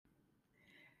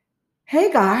Hey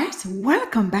guys,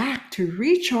 welcome back to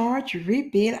Recharge,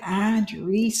 Rebuild, and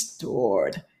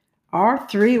Restored.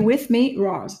 R3 with me,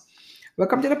 Roz.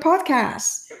 Welcome to the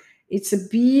podcast. It's a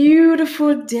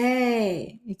beautiful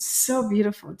day. It's so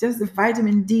beautiful. Just the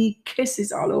vitamin D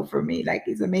kisses all over me. Like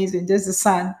it's amazing. Just the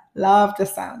sun. Love the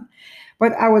sun.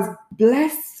 But I was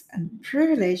blessed and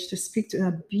privileged to speak to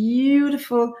a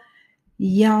beautiful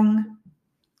young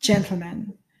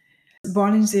gentleman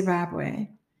born in Zimbabwe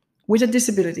with a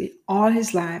disability all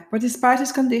his life, but despite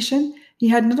his condition, he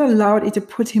had not allowed it to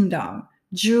put him down,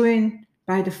 driven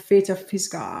by the faith of his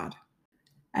God.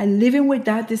 And living with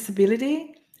that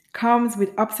disability comes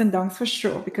with ups and downs for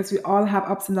sure, because we all have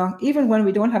ups and downs, even when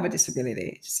we don't have a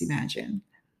disability. Just imagine.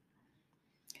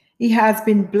 He has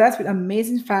been blessed with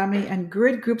amazing family and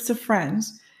great groups of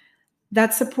friends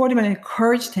that support him and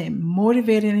encouraged him,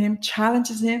 motivated him,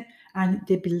 challenges him, and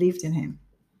they believed in him.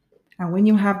 And when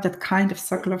you have that kind of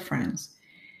circle of friends,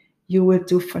 you will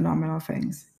do phenomenal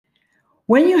things.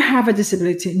 When you have a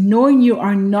disability, knowing you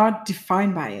are not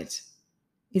defined by it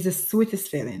is the sweetest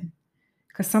feeling.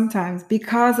 Because sometimes,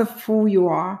 because of who you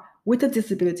are with a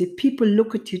disability, people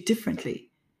look at you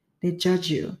differently. They judge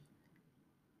you.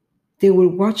 They will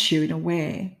watch you in a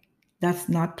way that's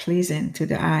not pleasing to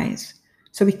the eyes.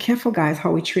 So be careful, guys,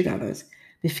 how we treat others.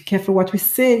 Be careful what we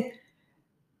say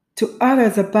to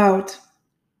others about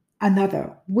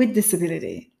another with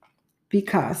disability.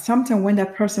 Because sometimes when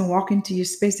that person walks into your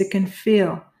space, they can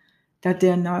feel that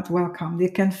they're not welcome. They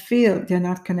can feel they're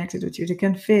not connected with you. They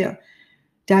can feel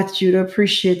that you don't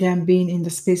appreciate them being in the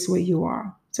space where you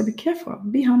are. So be careful,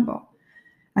 be humble.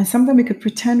 And sometimes we could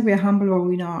pretend we're humble or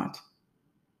we're not.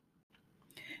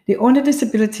 The only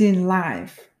disability in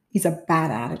life is a bad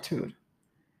attitude.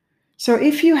 So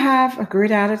if you have a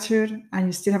great attitude and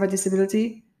you still have a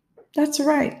disability, that's all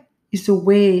right. It's the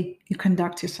way you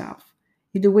conduct yourself.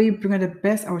 It's the way you bring out the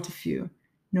best out of you,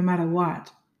 no matter what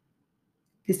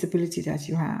disability that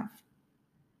you have.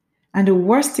 And the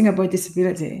worst thing about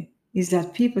disability is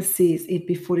that people see it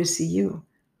before they see you,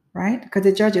 right? Because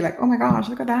they judge you like, oh my gosh,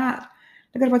 look at that.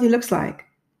 Look at what he looks like.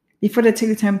 Before they take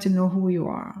the time to know who you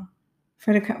are,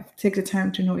 before they take the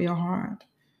time to know your heart,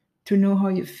 to know how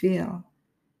you feel,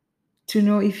 to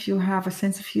know if you have a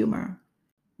sense of humor,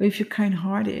 or if you're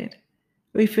kind-hearted,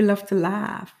 or if you love to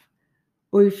laugh,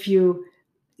 or if you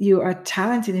are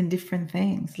talented in different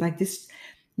things. Like this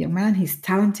young man, he's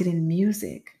talented in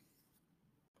music.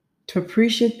 To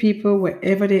appreciate people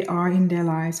wherever they are in their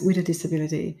lives with a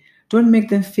disability. Don't make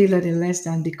them feel that they're less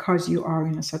than because you are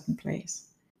in a certain place.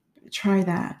 Try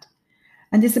that.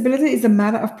 And disability is a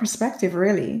matter of perspective,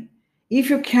 really. If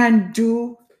you can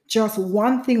do just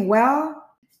one thing well,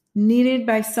 needed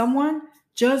by someone,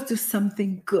 just do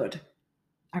something good.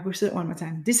 I will say it one more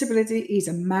time. Disability is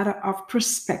a matter of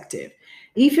perspective.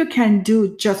 If you can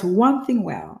do just one thing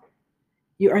well,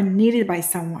 you are needed by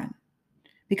someone.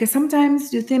 Because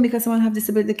sometimes you think because someone has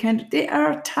disability, they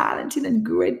are talented and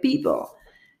great people.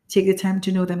 Take the time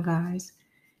to know them, guys.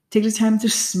 Take the time to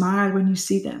smile when you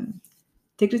see them.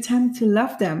 Take the time to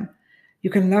love them. You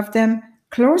can love them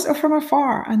close or from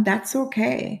afar, and that's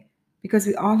okay. Because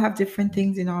we all have different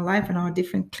things in our life and our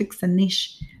different cliques and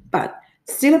niche. But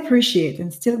still appreciate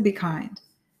and still be kind.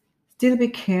 Still be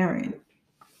caring.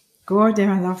 Go out there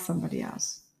and love somebody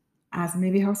else. As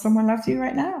maybe how someone loves you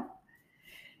right now.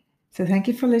 So thank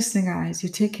you for listening, guys. You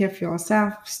take care of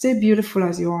yourself. Stay beautiful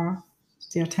as you are.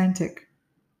 Stay authentic.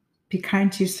 Be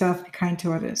kind to yourself. Be kind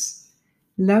to others.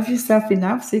 Love yourself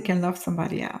enough so you can love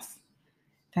somebody else.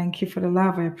 Thank you for the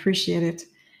love. I appreciate it.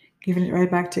 Giving it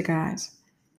right back to you guys.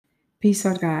 Peace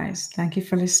out, guys. Thank you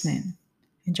for listening.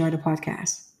 Enjoy the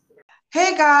podcast.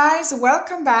 Hey, guys.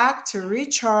 Welcome back to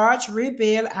Recharge,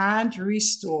 Rebuild, and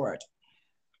Restored.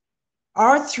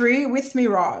 R3 with me,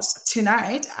 Roz.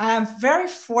 Tonight, I am very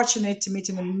fortunate to meet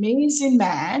an amazing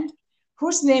man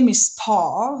whose name is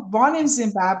Paul, born in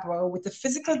Zimbabwe with a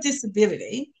physical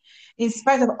disability. In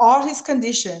spite of all his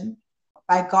condition,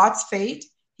 by God's fate,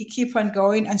 he keep on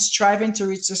going and striving to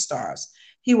reach the stars.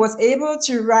 He was able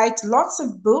to write lots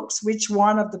of books, which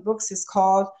one of the books is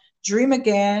called Dream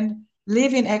Again,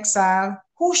 Live in Exile,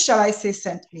 Who Shall I Say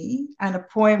Sent Me, and a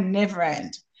poem Never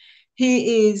End.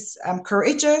 He is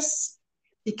courageous.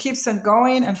 He keeps on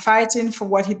going and fighting for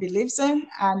what he believes in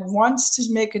and wants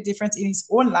to make a difference in his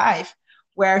own life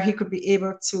where he could be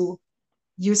able to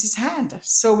use his hand.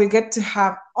 So we get to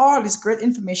have all this great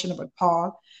information about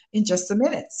Paul in just a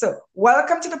minute. So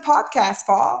welcome to the podcast,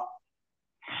 Paul.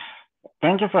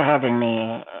 Thank you for having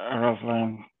me,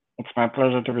 Rosalind. It's my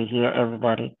pleasure to be here,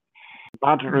 everybody.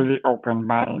 That really opened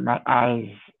my eyes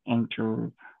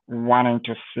into wanting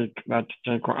to seek that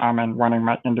Jacob and wanting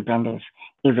my independence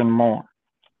even more.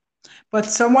 But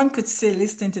someone could say,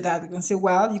 listening to that, they can say,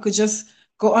 well, you could just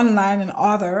go online and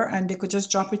order, and they could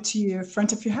just drop it to you in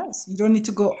front of your house. You don't need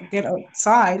to go get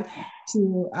outside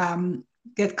to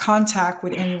get contact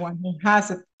with anyone who has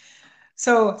it.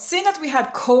 So, seeing that we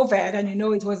had COVID, and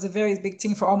it was a very big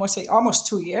thing for almost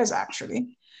 2 years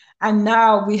actually, and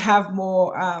now we have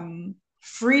more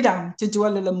freedom to do a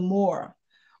little more.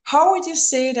 How would you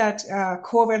say that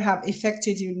COVID have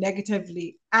affected you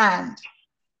negatively and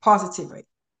positively?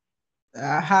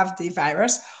 Have the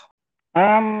virus?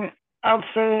 Um, I'd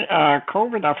say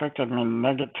COVID affected me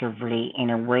negatively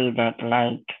in a way that,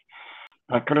 like,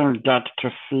 I couldn't get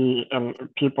to see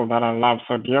people that I love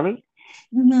so dearly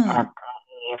uh, Mhm.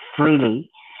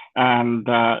 freely, and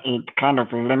it kind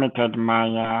of limited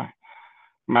my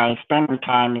spending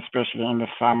time, especially in the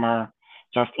summer,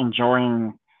 just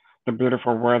enjoying the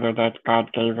beautiful weather that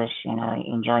God gave us,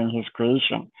 enjoying His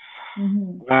creation.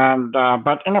 Mhm. And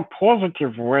but in a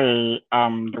positive way,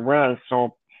 the way I saw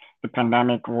the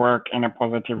pandemic work in a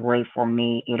positive way for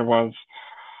me, it was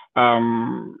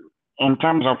um, in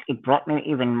terms of it brought me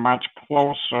even much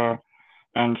closer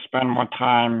and spend more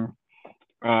time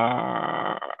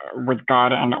uh, with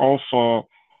God, and also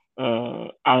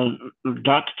I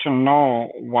got to know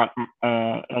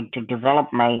and to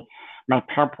develop my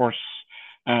purpose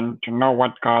and to know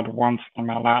what God wants in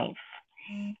my life.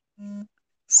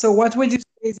 So, what would you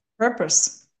say is the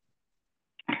purpose?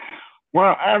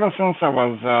 Well, ever since I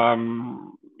was a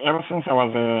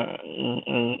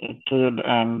kid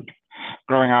and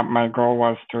growing up, my goal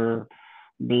was to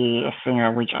be a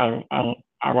singer, which I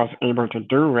was able to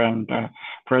do, and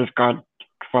praise God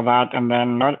for that. And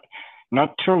then not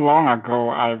too long ago,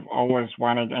 I've always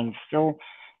wanted, and it's still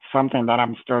something that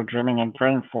I'm still dreaming and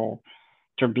praying for,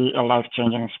 to be a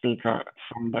life-changing speaker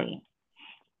someday.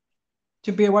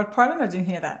 To be a what? Pardon, I didn't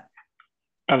hear that.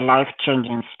 A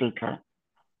life-changing speaker.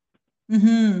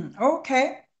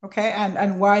 Okay. Okay.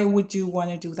 And why would you want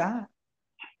to do that?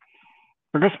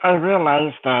 Because I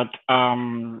realized that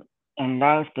in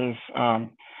life there's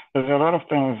a lot of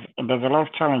things, there's a lot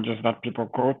of challenges that people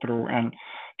go through, and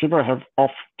people have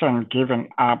often given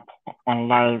up on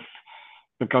life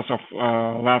because of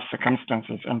life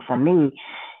circumstances. And for me,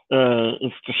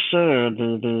 it's to share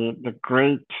the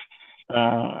great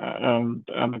and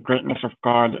the greatness of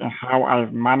God, and how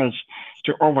I've managed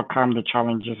to overcome the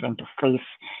challenges and to face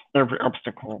every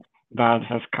obstacle that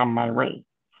has come my way.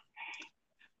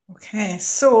 Okay.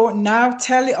 So now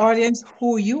tell the audience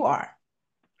who you are.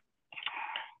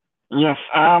 Yes,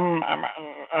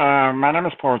 my name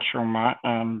is Paul Chuma,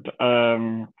 and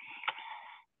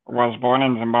was born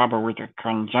in Zimbabwe with a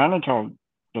congenital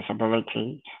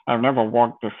disability. I've never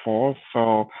walked before,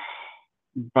 so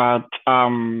but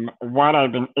what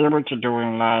I've been able to do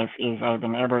in life is I've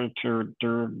been able to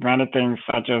do many things,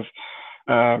 such as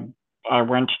uh, I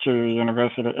went to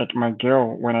university at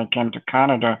McGill when I came to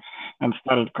Canada and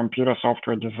studied computer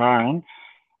software design.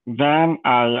 Then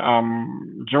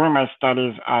during my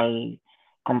studies, I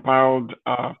compiled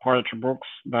poetry books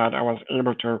that I was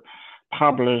able to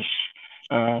publish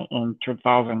in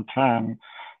 2010.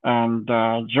 And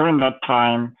during that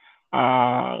time,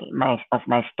 of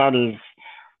my studies,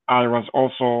 I was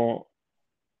also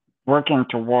working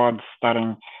towards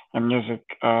starting a music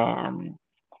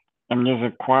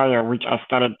choir, which I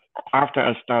started after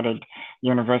I started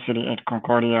university at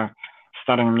Concordia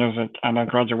studying music, and I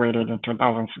graduated in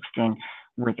 2016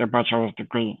 with a bachelor's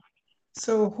degree.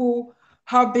 So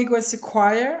how big was the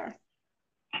choir?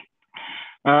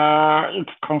 It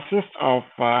consists of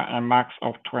a max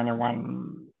of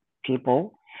 21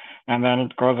 people, and then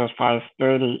it goes as far as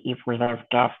 30 if we have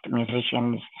guest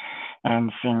musicians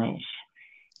and singers.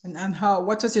 And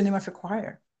what was the name of the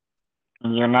choir?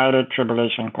 United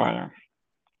Tribulation Choir.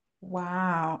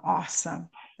 Wow, awesome.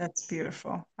 That's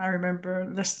beautiful. I remember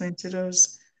listening to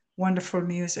those wonderful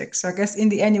music. So I guess in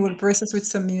the end you will brace us with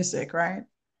some music, right?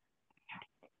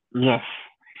 Yes.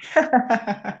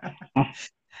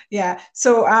 Yeah.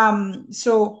 So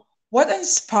what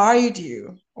inspired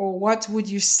you, or what would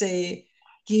you say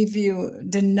gave you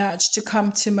the nudge to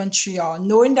come to Montreal,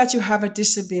 knowing that you have a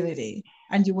disability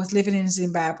and you was living in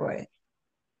Zimbabwe?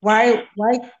 Why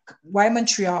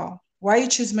Montreal? Why you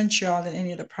choose Montreal than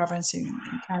any other province in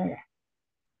Canada?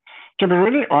 To be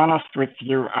really honest with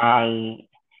you,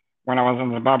 when I was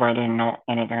in Zimbabwe, I didn't know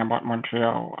anything about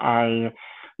Montreal.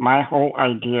 My whole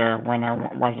idea when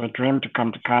was a dream to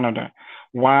come to Canada.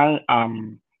 Why?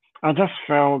 I just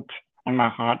felt in my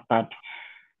heart that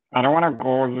I don't want to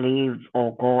go live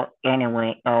or go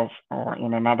anywhere else or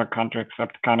in another country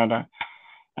except Canada.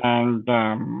 And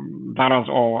that was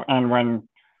all. And when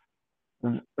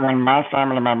my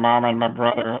family, my mom and my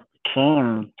brother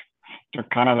came to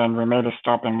Canada and we made a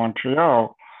stop in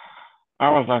Montreal, I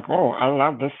was like, oh, I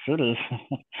love this city.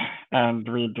 And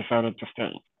we decided to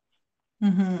stay.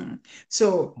 Mm-hmm.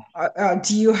 So,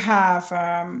 do you have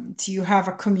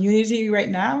a community right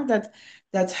now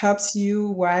that helps you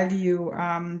while you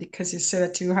because you said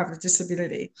that you have a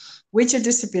disability, with your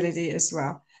disability as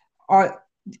well, or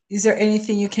is there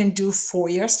anything you can do for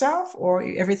yourself, or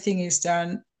everything is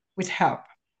done with help?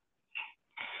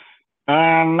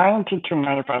 90 to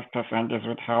 95% is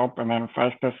with help, and then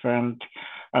 5%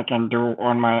 I can do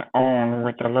on my own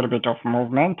with a little bit of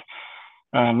movement.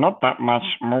 Not that much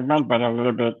movement, but a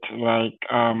little bit like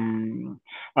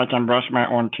I can brush my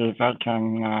own teeth. I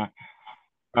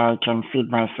can feed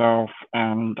myself,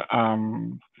 and uh,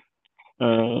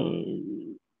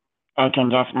 I can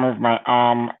just move my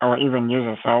arm or even use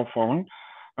a cell phone.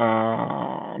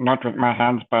 Not with my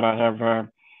hands, but I have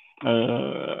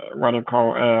what do you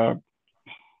call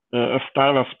a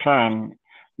stylus pen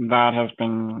that has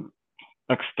been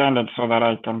extended so that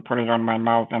I can put it on my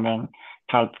mouth and then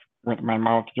type with my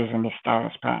mouth using the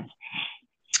stylus pen.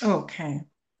 Okay.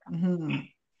 Mhm.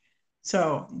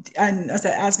 So, and as I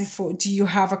asked before, do you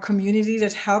have a community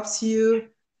that helps you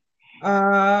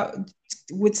uh,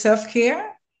 with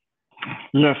self-care?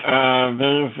 Yes, there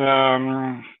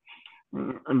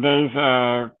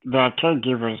are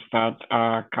caregivers that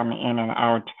come in and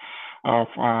out of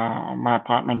my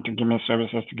apartment to give me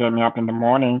services, to get me up in the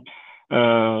morning,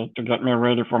 to get me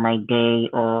ready for my day,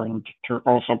 or to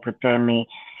also prepare me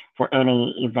for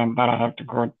any event that I have to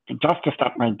go to, just to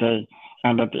start my day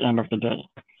and at the end of the day.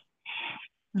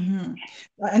 Hmm.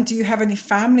 And do you have any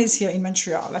families here in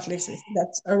Montreal, at least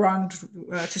that's around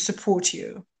to support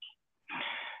you?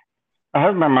 I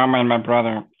have my mom and my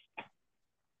brother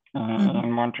Hmm.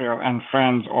 in Montreal, and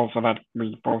friends also that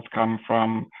we both come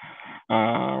from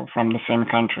the same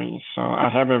country. So I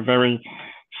have a very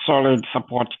solid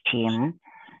support team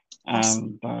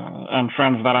and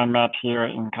friends that I met here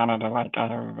in Canada. Like I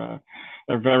have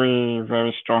a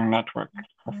very strong network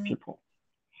of people.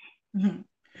 Hmm.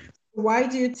 Why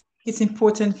do you think it's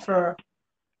important for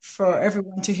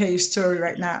everyone to hear your story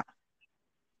right now?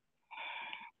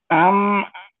 Um,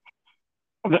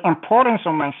 the importance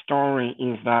of my story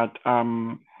is that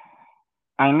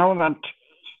I know that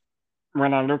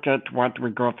when I look at what we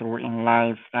go through in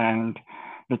life and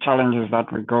the challenges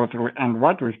that we go through and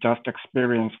what we've just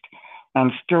experienced,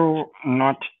 and still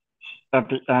not at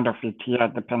the end of it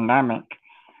yet, the pandemic,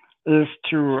 is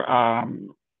to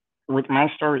with my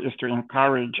story is to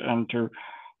encourage and to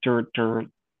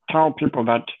tell people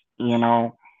that you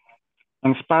know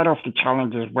in spite of the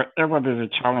challenges, wherever there's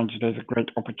a challenge, there's a great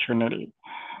opportunity.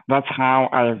 That's how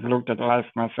I've looked at life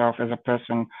myself as a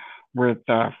person with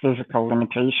physical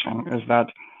limitation. Is that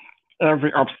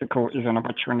every obstacle is an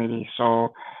opportunity.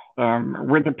 So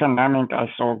with the pandemic, I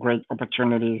saw great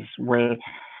opportunities where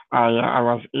I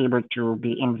was able to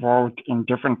be involved in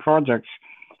different projects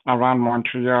around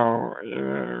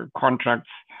Montreal, contracts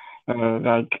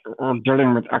like or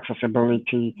dealing with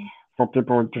accessibility for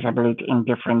people with disability in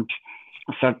different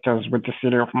sectors with the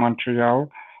city of Montreal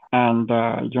and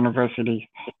university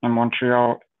in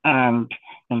Montreal and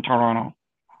in Toronto.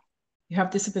 You have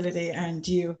disability and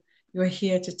you're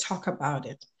here to talk about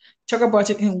it. Talk about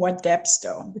it in what depths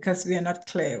though, because we are not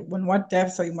clear. In what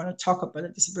depths are you want to talk about the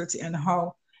disability and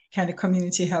how can the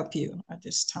community help you at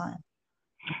this time?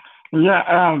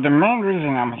 Yeah, the main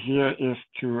reason I'm here is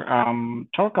to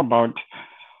talk about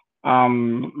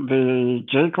the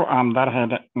Jayco arm that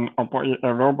had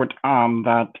a robot arm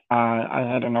that I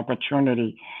had an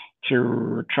opportunity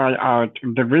to try out.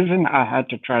 The reason I had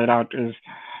to try it out is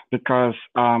because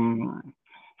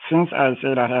since I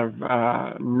said I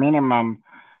have minimum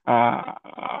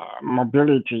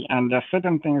mobility, and there are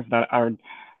certain things that I would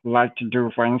like to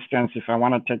do. For instance, if I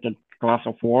want to take a glass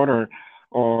of water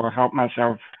or help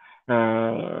myself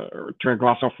to a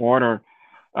glass of water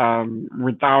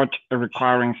without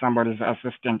requiring somebody's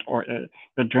assistant or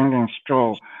a drinking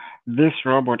straw. This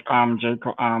robot arm,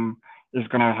 Jayco arm, is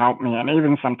going to help me. And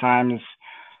even sometimes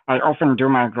I often do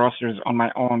my groceries on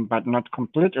my own, but not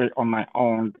completely on my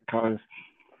own because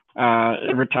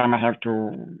every time I have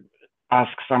to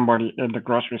ask somebody in the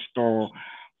grocery store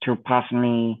to pass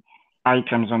me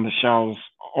items on the shelves,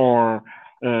 or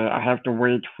I have to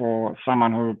wait for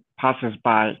someone who passes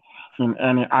by in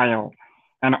any aisle.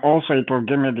 And also, it will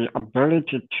give me the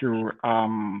ability to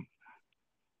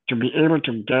be able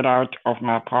to get out of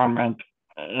my apartment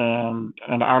and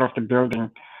out of the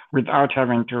building without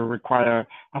having to require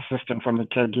assistance from the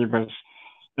caregivers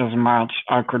as much.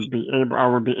 I would be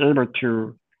able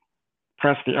to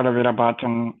press the elevator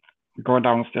button, go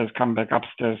downstairs, come back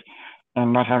upstairs,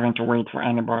 and not having to wait for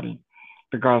anybody.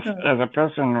 because Right. as a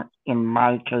person, in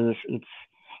my case, it's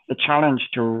a challenge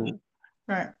to.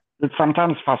 Right. It's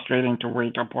sometimes frustrating to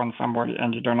wait upon somebody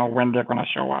and you don't know when they're gonna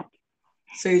show up.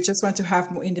 So you just want to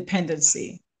have more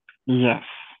independency. Yes.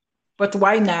 But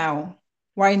why now?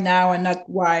 Why now and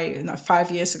not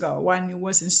 5 years ago? When you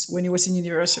was in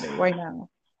university? Why now?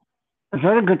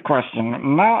 Very good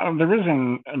question. Now, the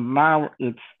reason now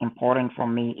it's important for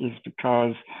me is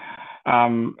because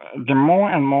the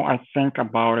more and more I think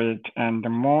about it, and the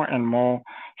more and more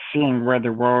seeing where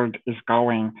the world is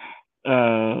going,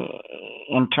 uh,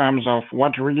 in terms of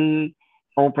what really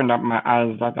opened up my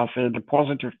eyes, like I said, the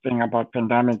positive thing about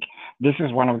pandemic, this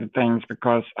is one of the things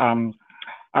because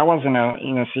I was in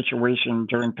a situation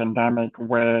during pandemic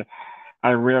where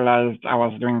I realized I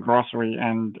was doing grocery,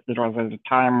 and it was at a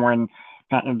time when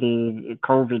the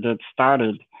COVID had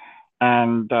started,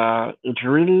 and it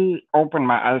really opened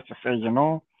my eyes to say,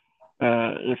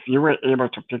 if you were able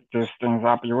to pick these things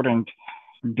up, you wouldn't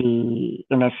be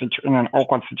in an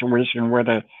awkward situation where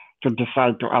to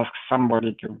decide to ask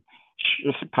somebody to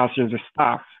pass you the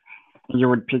stuff. You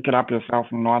would pick it up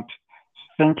yourself, not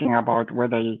thinking about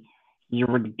whether you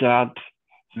would get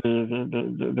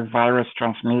the virus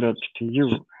transmitted to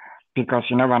you, because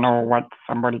you never know what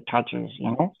somebody touches.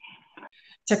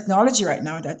 Technology right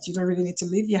now that you don't really need to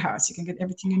leave your house. You can get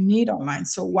everything you need online.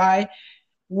 So why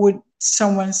would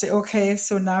someone say, okay,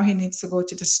 so now he needs to go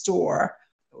to the store?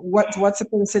 What's the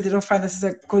person say they don't find this is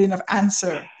a good enough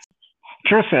answer?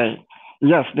 Per se,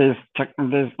 yes, there's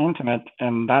internet,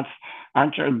 and that's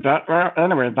actually that. Well,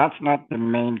 anyway, that's not the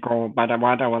main goal. But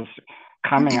what I was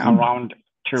coming around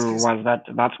to Excuse me. was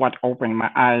that's what opened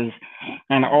my eyes,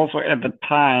 and also at the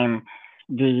time,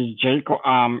 the Jaco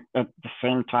at the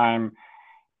same time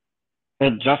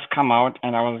it just come out,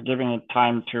 and I was giving it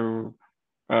time to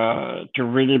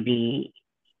really be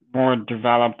more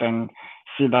developed and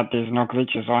see that there's no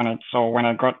glitches on it. So when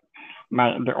I got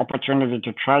the opportunity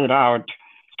to try it out,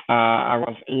 I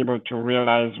was able to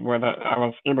realize whether I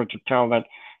was able to tell that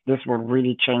this would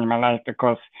really change my life,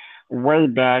 because way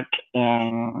back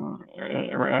in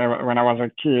when I was a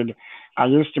kid, I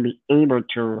used to be able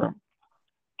to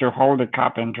hold a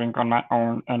cup and drink on my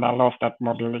own, and I lost that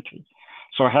mobility.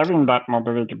 So having that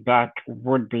mobility back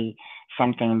would be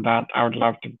something that I would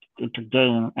love to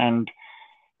gain, and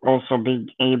also be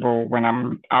able, when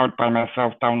I'm out by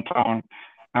myself downtown,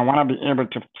 I want to be able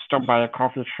to stop by a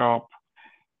coffee shop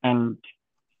and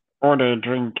order a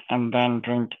drink and then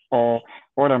drink, or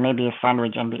order maybe a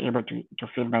sandwich and be able to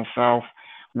feed myself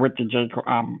with the Jaco.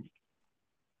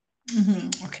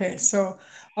 Okay, so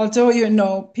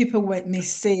although people may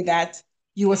say that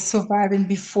you were surviving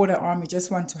before the army,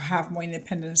 just want to have more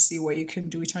independency where you can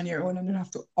do it on your own and don't have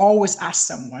to always ask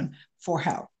someone for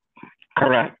help.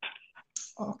 Correct.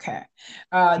 Okay.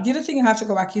 The other thing I have to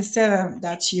go back, you said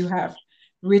that you have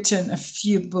written a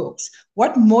few books.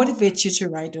 What motivates you to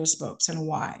write those books and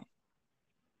why?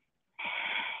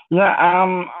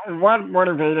 Yeah, what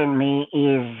motivated me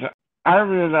is I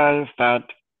realized that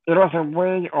it was a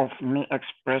way of me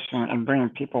expressing and bringing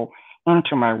people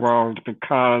into my world,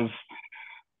 because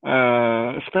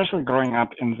especially growing up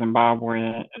in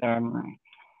Zimbabwe,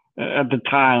 at the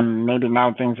time, maybe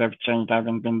now things have changed. I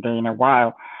haven't been there in a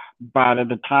while, but at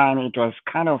the time it was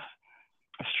kind of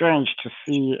strange to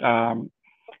see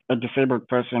a disabled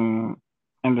person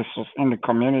in the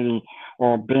community,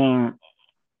 or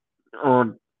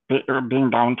or, or being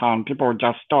downtown. People would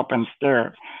just stop and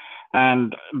stare,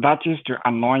 and that used to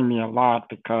annoy me a lot,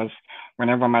 because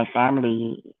whenever my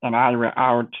family and I were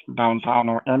out downtown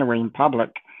or anywhere in public,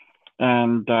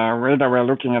 and whether we're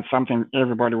looking at something,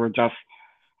 everybody would just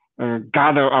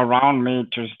gather around me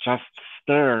to just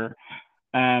stare,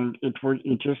 and it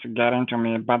used to get into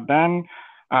me. But then,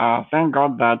 thank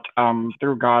God that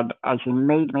through God, He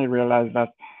made me realize that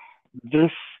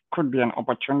this could be an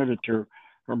opportunity to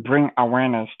bring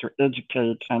awareness, to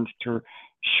educate, and to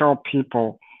show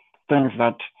people things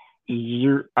that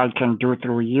I can do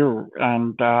through you,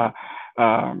 and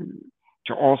um,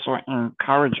 to also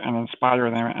encourage and inspire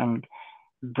them and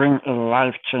bring a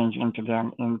life change into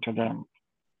them.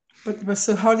 But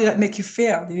so how did that make you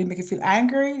feel? Did it make you feel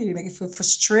angry? Did it make you feel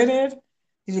frustrated?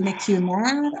 Did it make you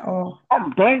mad? Or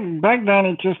Back then,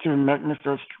 it used to make me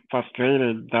feel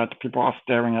frustrated that people are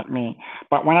staring at me.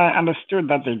 But when I understood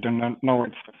that they do not know,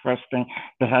 it's the first thing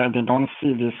they don't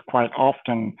see this quite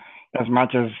often, as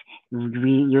much as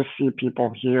you see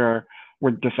people here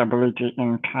with disability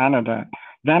in Canada.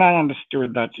 Then I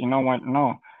understood that, you know what,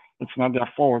 no, it's not their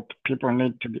fault. People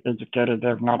need to be educated.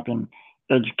 They've not been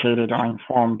educated or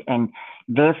informed, and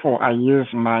therefore I use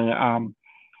my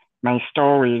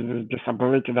story, the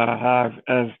disability that I have,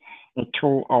 as a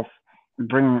tool of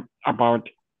bring about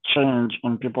change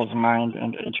in people's mind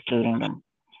and educating them.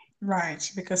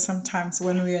 Right, because sometimes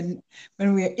when we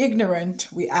are ignorant,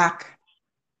 we act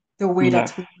the way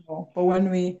Yes, that we know. But when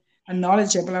we are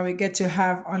knowledgeable and we get to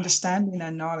have understanding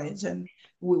and knowledge, and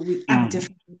we act hmm,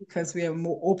 differently because we are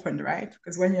more open, right?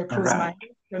 Because when you're right, closed-minded,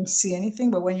 you don't see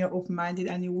anything. But when you're open-minded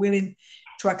and you're willing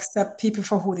to accept people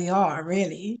for who they are,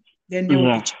 really, then there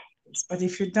will be yes, changes. But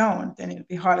if you don't, then it'll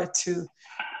be harder to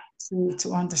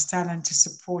understand and to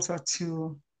support or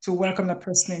to welcome the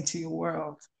person into your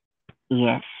world.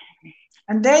 yes.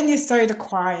 And then you started a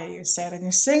choir, you said, and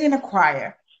you sing in a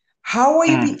choir.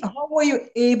 Mm. How were you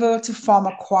able to form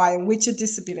a choir with your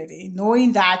disability,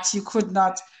 knowing that you could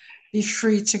not be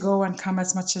free to go and come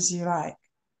as much as you like?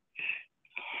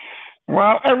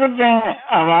 Well, everything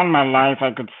around my life,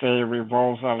 I could say,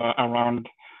 revolves around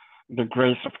the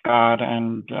grace of God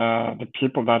and the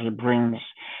people that He brings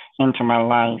into my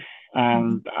life.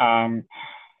 Mhm. And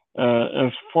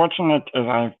as fortunate as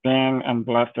I've been and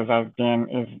blessed as I've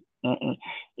been,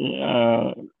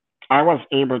 uh, I was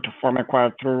able to form a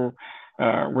choir through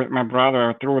with my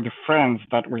brother, through the friends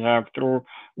that we have, through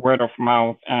word of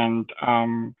mouth. And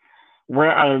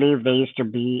where I live, there used to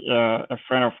be a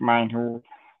friend of mine who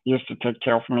used to take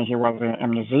care of me. He was a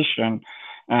musician,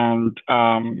 and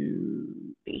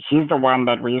he's the one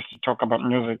that we used to talk about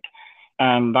music.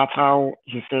 And that's how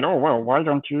he said, "Oh well, why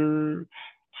don't you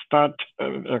start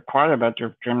a choir that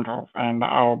you've dreamed of, and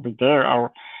I'll be there.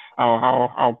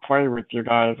 I'll play with you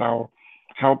guys. I'll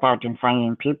help out in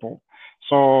finding people."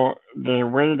 So the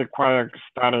way the choir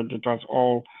started, it was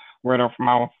all word of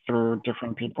mouth through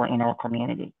different people in our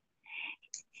community.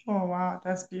 Oh wow,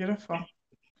 that's beautiful.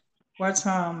 What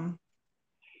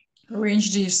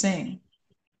range do you sing?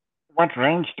 What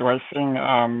range do I sing?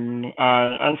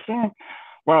 I sing.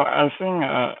 Well, I sing.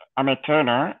 I'm a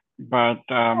tenor, but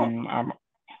Oh,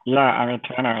 yeah, I'm a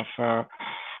tenor, so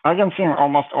I can sing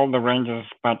almost all the ranges.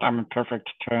 But I'm a perfect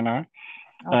tenor,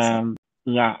 awesome. and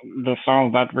yeah, the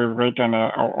songs that we've written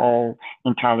are all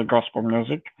entirely gospel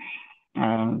music,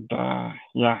 and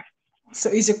yeah, So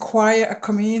is a choir a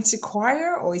community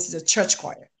choir or is it a church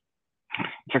choir?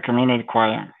 it's a community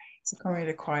choir. It's a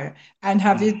community choir. And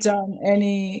have you done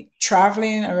any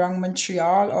traveling around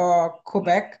Montreal or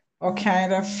Quebec or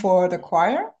Canada for the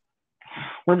choir?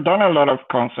 We've done a lot of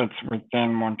concerts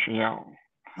within Montreal.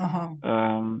 Uh-huh.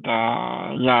 And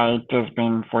yeah, it has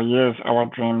been for years our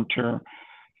dream to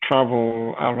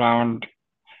travel around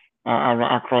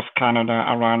across Canada,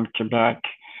 around Quebec.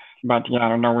 But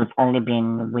yeah, no, we've only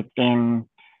been within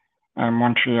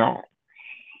Montreal.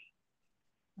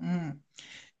 Mm.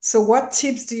 So what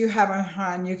tips do you have on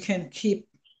hand you can keep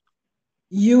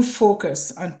you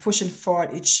focused on pushing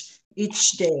forward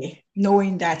each day,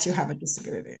 knowing that you have a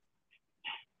disability?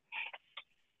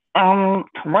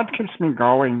 What keeps me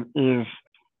going is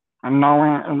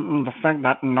knowing the fact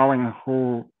that knowing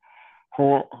who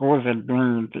is it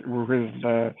me, who is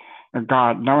the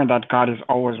God, knowing that God is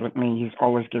always with me, He's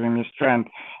always giving me strength.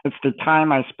 It's the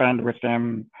time I spend with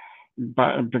Him,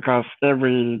 but because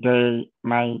every day,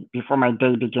 my before my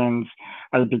day begins,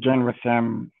 I begin with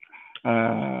Him,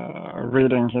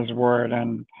 reading His Word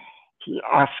and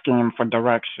asking Him for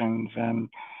directions and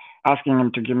asking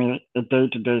Him to give me a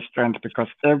day-to-day strength because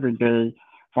every day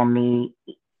for me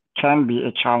can be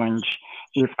a challenge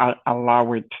if I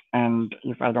allow it and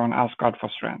if I don't ask God for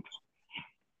strength.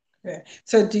 Yeah.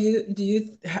 So do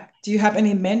you have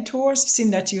any mentors,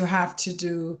 seeing that you have to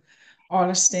do all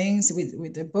those things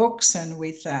with the books and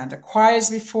with the choirs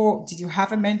before? Did you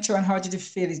have a mentor and how did you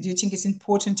feel? Do you think it's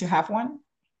important to have one?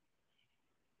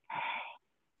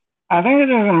 I think it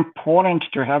is important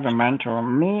to have a mentor.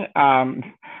 Me,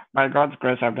 by God's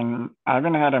grace, I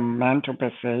haven't had a mentor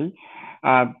per se,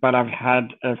 but I've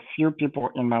had a few people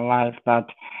in my life that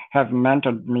have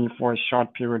mentored me for a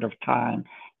short period of time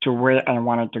to where I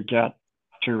wanted to get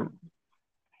to.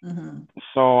 Hmm.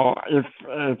 So if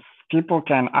people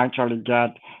can actually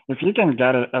get, if you can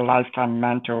get a lifetime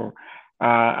mentor,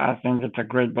 I think it's a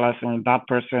great blessing. That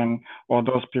person or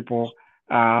those people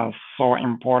are so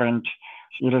important.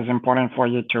 It is important for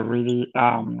you to really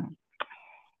uh,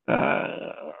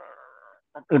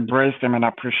 embrace them and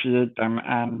appreciate them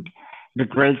and be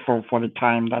grateful for the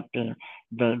time that they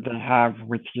have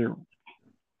with you.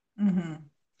 Hmm.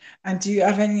 And do you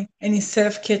have any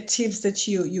self-care tips that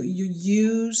you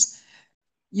use?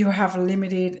 You have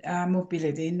limited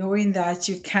mobility, knowing that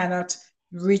you cannot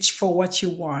reach for what you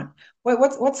want.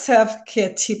 What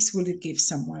self-care tips will you give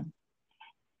someone?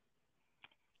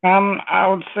 I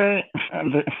would say,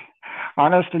 the,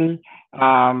 honestly,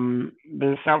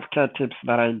 the self care tips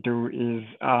that I do is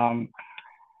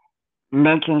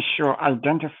making sure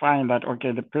identifying that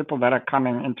okay, the people that are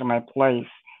coming into my place,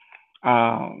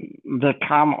 they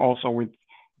come also with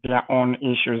their own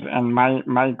issues, and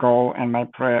my goal and my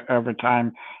prayer every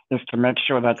time is to make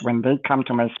sure that when they come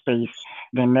to my space,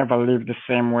 they never leave the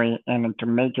same way, and to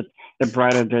make it a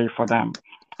brighter day for them.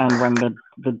 And when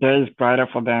the day is brighter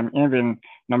for them, even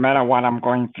no matter what I'm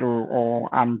going through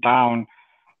or I'm down,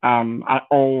 I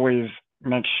always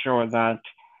make sure that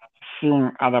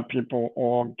seeing other people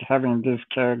or having these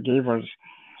caregivers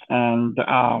and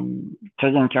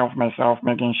taking care of myself,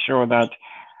 making sure that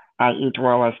I eat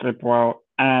well, I sleep well,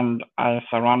 and I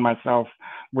surround myself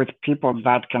with people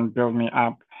that can build me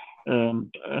up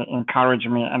and encourage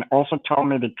me and also tell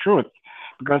me the truth.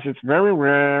 Because it's very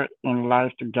rare in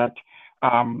life to get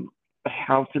a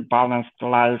healthy, balanced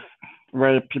life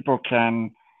where people can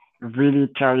really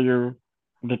tell you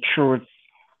the truth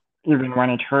even when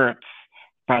it hurts,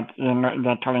 but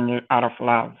they're telling you out of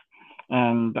love.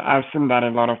 And I've seen that a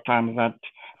lot of times that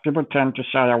people tend to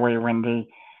shy away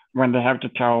when they have to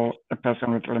tell a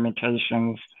person with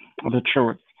limitations the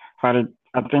truth. But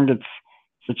I think it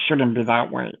shouldn't be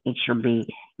that way. It should be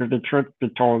if the truth be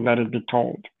told, let it be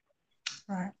told.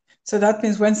 Right. So that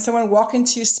means when someone walk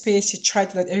into your space, you try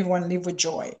to let everyone live with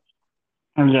joy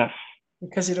And yes,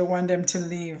 because you don't want them to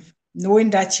leave. Knowing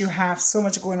that you have so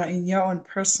much going on in your own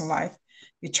personal life,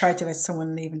 you try to let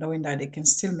someone leave knowing that they can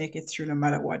still make it through no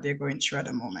matter what they're going through at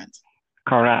the moment.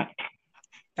 correct.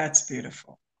 That's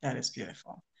beautiful. That is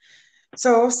beautiful.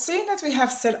 So, seeing that we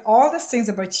have said all these things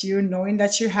about you, knowing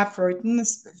that you have written a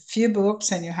few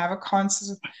books and you have a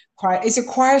concert choir, is the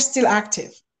choir still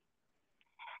active?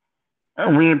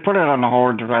 We put it on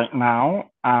hold right now.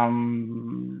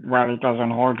 Well, it was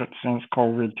on hold since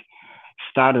COVID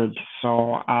started.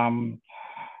 So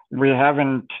we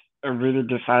haven't really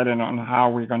decided on how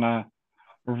we're gonna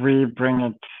re-bring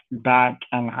it back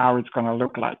and how it's gonna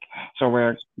look like. So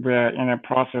we're in a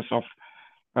process of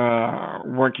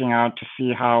working out to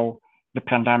see how the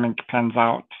pandemic pans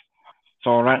out.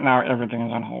 So right now everything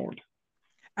is on hold.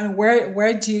 And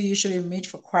where do you usually meet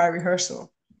for choir rehearsal?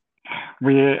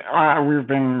 We've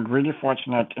been really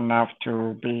fortunate enough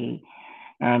to be,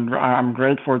 and I'm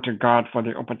grateful to God for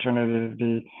the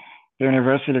opportunity. The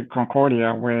University of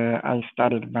Concordia, where I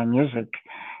studied my music,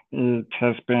 it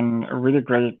has been really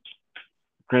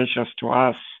gracious to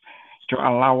us to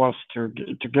allow us to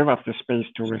give us the space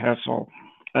to rehearsal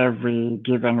every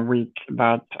given week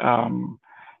that uh,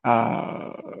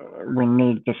 we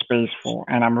need the space for,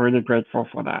 and I'm really grateful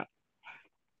for that.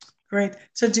 Great.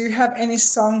 So, do you have any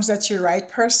songs that you write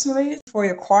personally for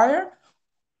your choir?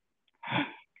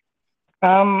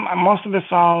 Most of the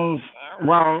songs,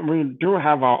 well, we do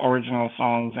have our original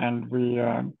songs, and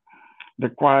the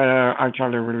choir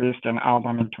actually released an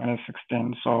album in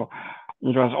 2016, so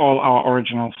it was all our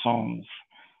original songs.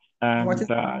 What And is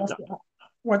the name of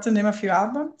what's the name of your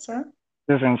album? Sorry,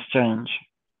 Seasons change.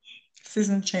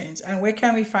 Season Change. And where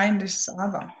can we find this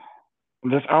album?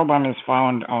 This album is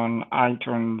found on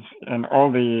iTunes and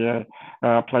all the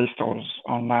Play stores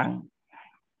online.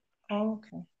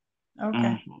 Okay.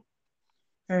 Okay. Mhm.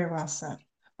 Very well said.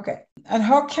 Okay. And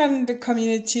how can the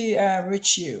community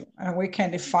reach you? And where can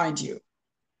they find you?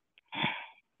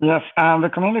 Yes, the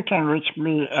community can reach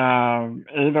me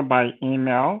either by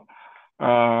email.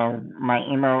 My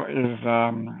email is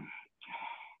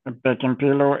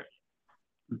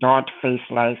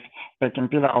bekimpilo.facelife.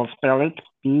 Bekimpilo, I'll spell it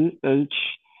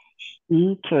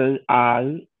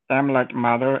Bekim like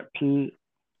mother,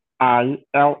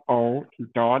 PILO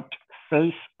dot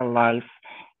facelife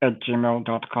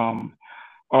 @gmail.com.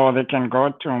 Or they can go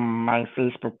to my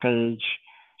Facebook page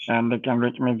and they can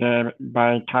reach me there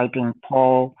by typing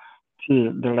Paul T,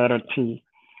 the letter T,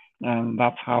 and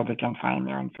that's how they can find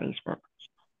me on Facebook.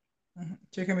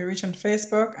 So you can be reached on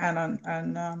Facebook and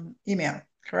on email,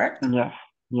 correct? Yes,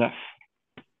 yes.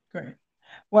 Great.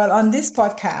 Well, on this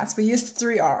podcast, we use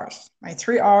three R's. My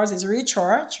three R's is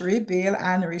recharge, rebuild,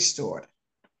 and restored.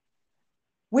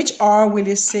 Which R will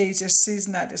you say is your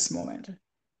season at this moment?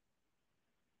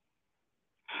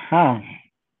 Huh.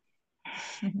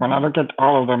 When I look at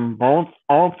all of them,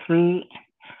 all three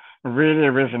really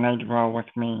resonate well with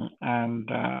me. And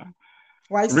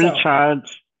Why so?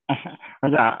 recharge,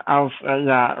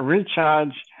 yeah,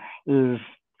 recharge is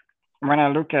when I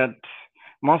look at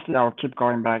mostly I'll keep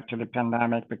going back to the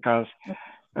pandemic because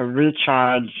a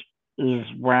recharge is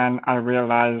when I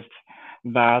realized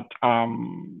that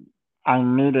I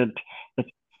needed a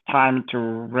time to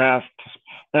rest,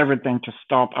 everything to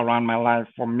stop around my life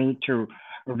for me to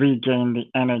regain the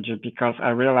energy because I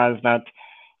realized that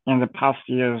in the past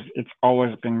years it's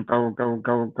always been go, go,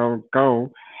 go, go,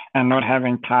 go, and not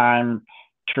having time.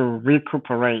 to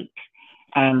recuperate,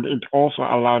 and it also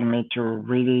allowed me to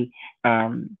really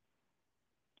um,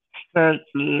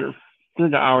 figure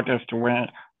out as to where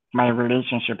my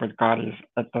relationship with God is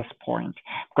at this point.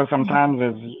 Because sometimes,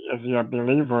 as you're a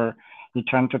believer, you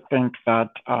tend to think that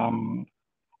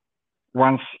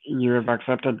once you have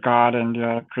accepted God and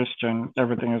you're a Christian,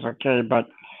 everything is okay. But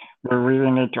we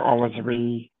really need to always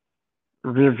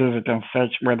revisit and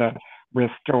search whether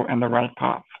we're still in the right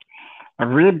path. A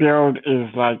rebuild is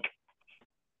like,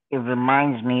 it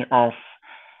reminds me of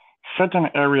certain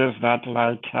areas that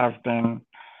like have been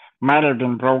might have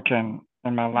been broken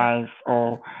in my life,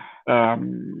 or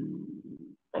um,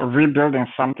 rebuilding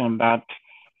something that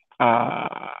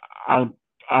I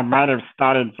I might have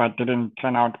started but didn't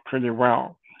turn out pretty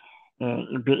well.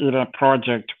 Be it a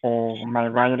project or my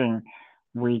writing,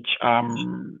 which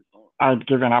I'd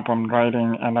given up on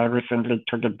writing and I recently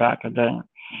took it back again.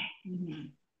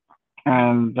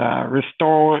 And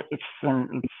restore, it's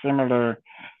similar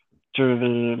to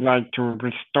the like to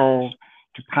restore,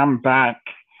 to come back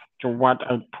to what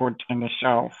I put in the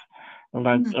shelf,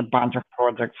 like a bunch of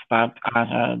projects that I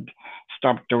had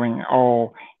stopped doing,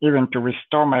 or even to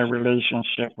restore my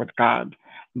relationship with God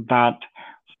that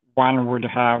one would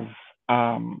have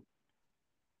kind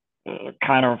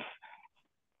of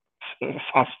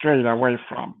strayed away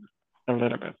from a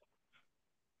little bit.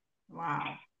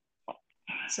 Wow.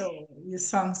 So it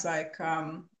sounds like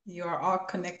you are all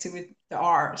connected with the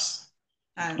R's,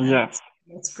 and Yes.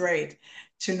 it's great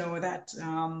to know that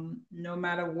no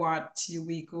matter what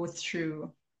we go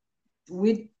through,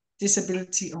 with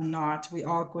disability or not, we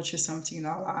all go through something in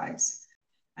our lives.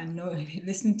 And know,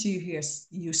 listening to you here,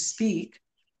 you speak,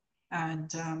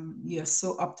 and you're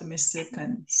so optimistic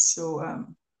and so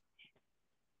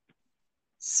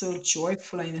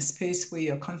joyful in a space where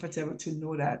you're comfortable to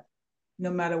know that no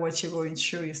matter what you're going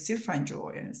through, you still find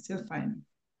joy and still find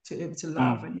to able to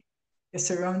love, and you're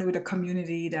surrounded with a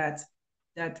community that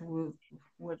will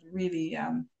would really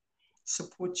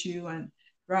support you and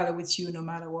rally with you no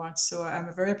matter what. So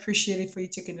I'm very appreciative for you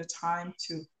taking the time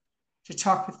to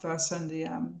talk with us on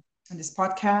this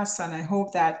podcast, and I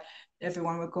hope that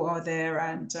everyone will go out there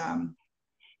and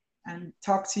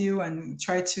talk to you and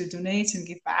try to donate and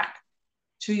give back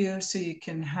to you so you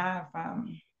can have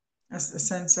a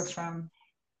sense of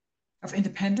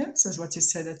independence, is what you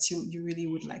said that you really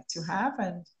would like to have,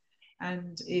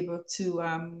 and able to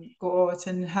go out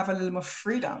and have a little more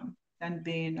freedom than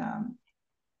being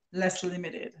less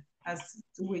limited as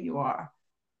the way you are.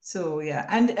 So yeah,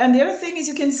 and the other thing is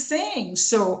you can sing.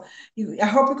 So I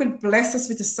hope you could bless us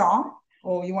with a song,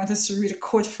 or you want us to read a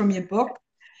quote from your book,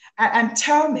 and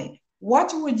tell me,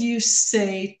 what would you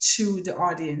say to the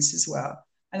audience as well,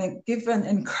 and give an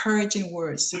encouraging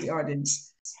words to the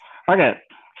audience. Okay.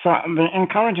 So the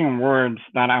encouraging words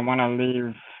that I want to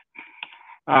leave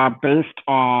are based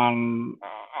on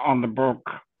the book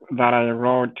that I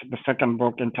wrote, the second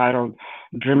book entitled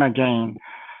Dream Again.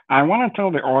 I want to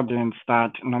tell the audience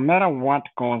that no matter what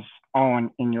goes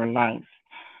on in your life,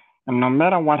 and no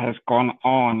matter what has gone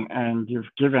on and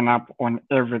you've given up on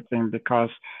everything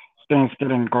because things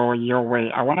didn't go your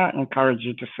way, I want to encourage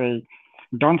you to say,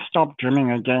 don't stop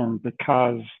dreaming again,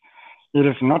 because it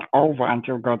is not over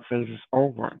until God says it's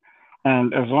over.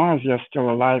 And as long as you're still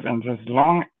alive, and as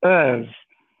long as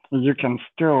you can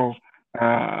still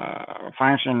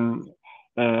function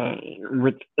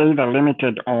with either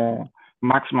limited or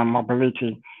maximum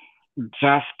mobility,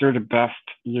 just do the best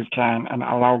you can and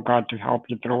allow God to help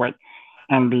you through it,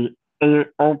 and be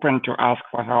open to ask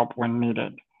for help when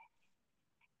needed.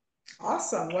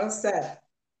 Awesome. Well said.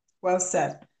 Well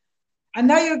said. And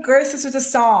now you grace us with a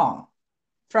song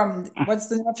from, what's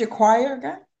the name of your choir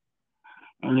again?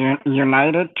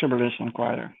 United Tribulation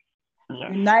Choir.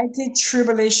 Yes. United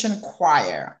Tribulation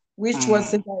Choir, which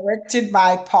was Mm. directed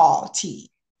by Paul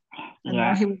T. And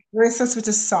now Yeah. he will grace us with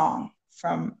a song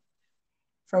from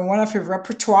one of your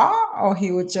repertoire, or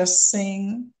he would just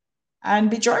sing and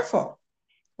be joyful.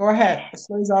 Go ahead. The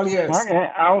floor is all yours. Okay,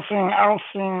 I'll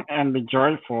sing and be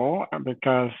joyful,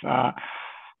 because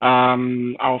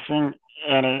I'll sing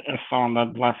a song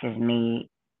that blesses me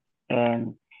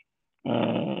and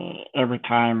every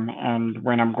time, and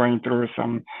when I'm going through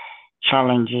some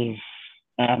challenges,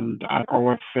 and I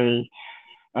always say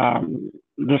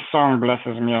this song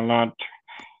blesses me a lot.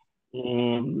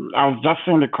 I'll just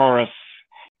sing the chorus.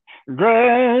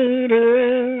 Great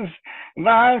is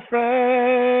thy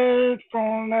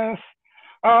faithfulness,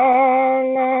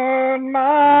 O Lord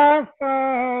my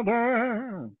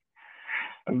Father.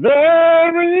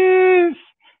 There is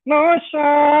no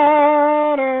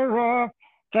shadow of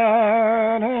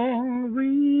turning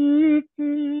with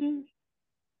thee.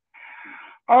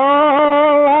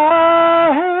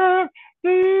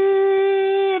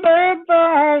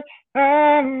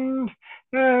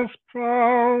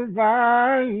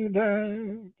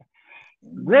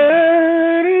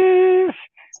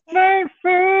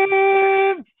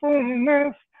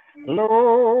 faithfulness,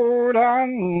 Lord,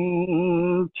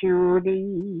 unto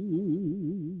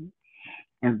thee.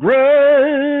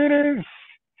 Great is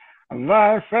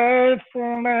thy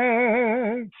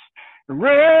faithfulness,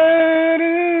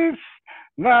 great is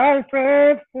thy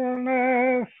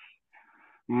faithfulness,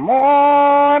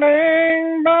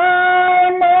 morning by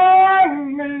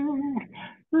morning,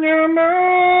 your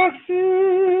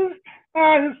mercies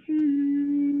I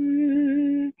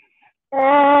see.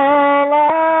 All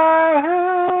I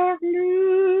have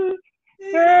needed,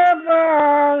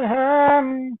 thy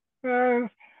hand has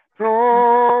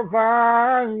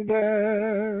provided.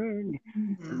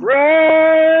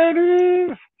 Great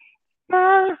is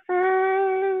thy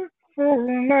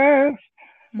faithfulness,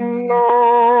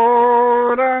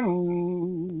 Lord,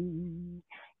 unto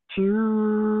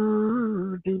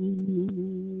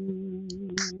thee.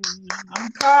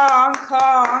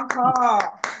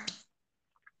 Encore.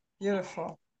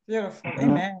 Beautiful.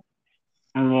 Amen.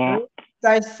 Yeah, Great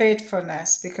thy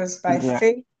faithfulness, because by yeah,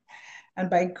 faith and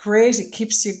by grace, it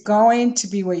keeps you going to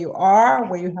be where you are,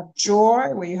 where you have joy,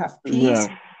 where you have peace. yes,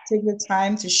 Take the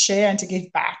time to share and to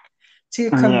give back to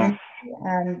your yes, community,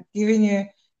 and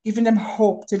giving them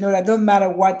hope to know that no matter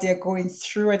what they're going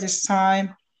through at this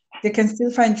time, they can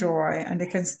still find joy and they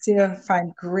can still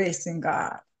find grace in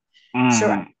God. So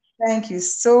mm, thank you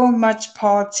so much,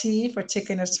 Paul T, for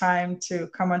taking the time to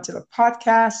come onto the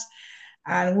podcast.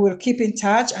 And we'll keep in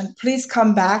touch. And please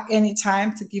come back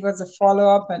anytime to give us a follow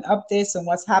up and updates on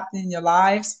what's happening in your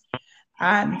lives.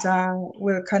 And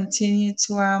we'll continue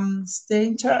to stay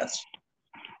in touch.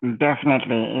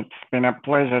 definitely. It's been a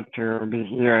pleasure to be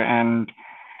here, and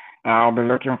I'll be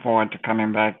looking forward to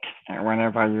coming back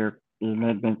whenever you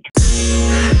need me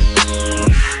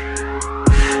to.